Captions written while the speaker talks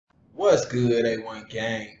What's good, A1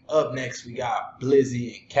 gang? Up next, we got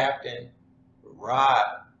Blizzy and Kapten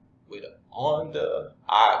ride with Onda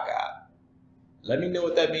Ogat. Let me know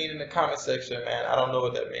what that means in the comment section, man. I don't know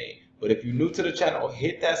what that means. But if you're new to the channel,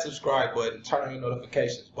 hit that subscribe button, turn on your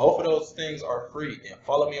notifications. Both of those things are free. And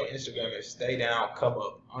follow me on Instagram at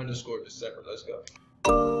staydown_December. Let's go.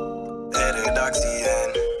 Är det dags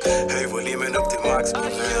igen? Höj volymen upp till max, min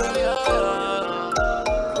vän.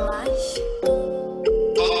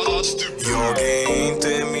 Jag är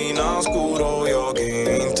inte mina skor och jag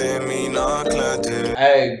är inte mina kläder.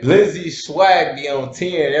 Hey, Blizzy swag be on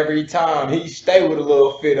 10 every time. He stay with a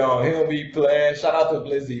little fit on. He don't be playing. Shout out to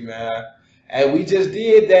Blizzy, man. And we just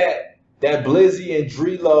did that Blizzy and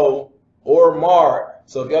Drelo or Mar.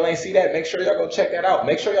 So if y'all ain't see that, make sure y'all go check that out.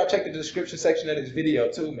 Make sure y'all check the description section of this video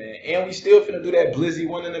too, man. And we still finna do that Blizzy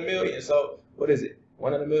 1 in a million. So what is it?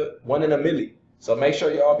 1 in a million? 1 in a milli. So make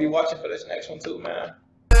sure y'all be watching for this next one too, man.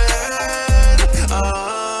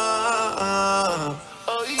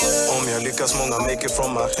 Om jag lyckas många make it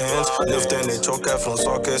from my hands. Luften är tjock här från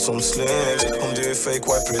saker som slängs. Om du är fake,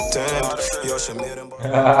 why pretend? Jag kör mer än bara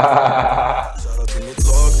Shoutout till mitt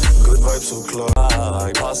lag, good vibes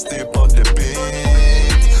såklart. Hastig på the beat.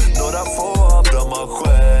 Några få av dem har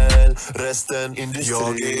själ, resten industri.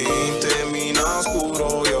 Jag är inte mina skor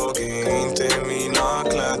och jag är inte mina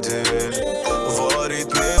kläder.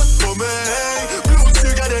 Varit med på mig,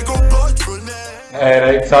 blodsugare går bort från mig. Hey,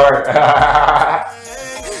 they talk.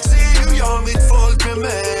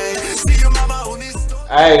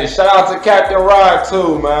 Hey, shout out to Kapten Ride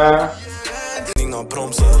too, man. Inga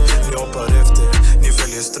bromsar, jobbar efter, ni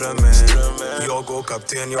följer strömmen. Jag och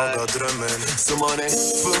kapten jagar drömmen. Så man är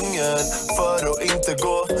tvungen för att inte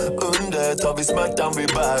gå under. Tar vi smärtan vi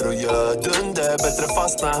bär och gör dunder. Bättre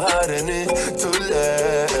fastna här än i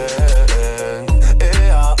tullen.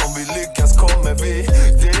 Om vi lyckas kommer vi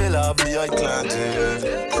dela via kläder.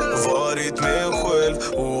 Varit med själv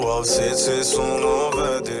oavsett säsong och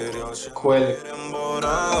väder. Jag känner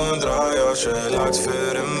bara undrar, jag kör lagt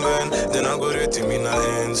för en vän. Denna går ut i mina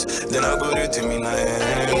hands, denna går ut i mina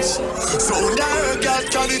hands. Så Onda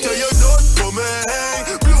Ogat kan inte göra något på mig.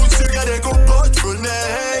 Blodsugare går bort från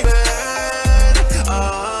mig.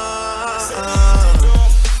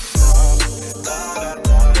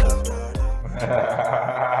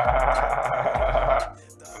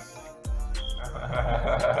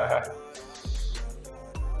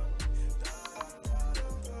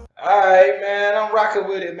 Alright, man, I'm rocking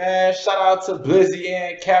with it, man. Shout out to Blizzy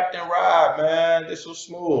and Kapten Ride, man. This was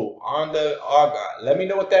smooth. Onda Ogat. Let me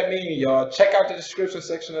know what that means, y'all. Check out the description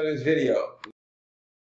section of this video.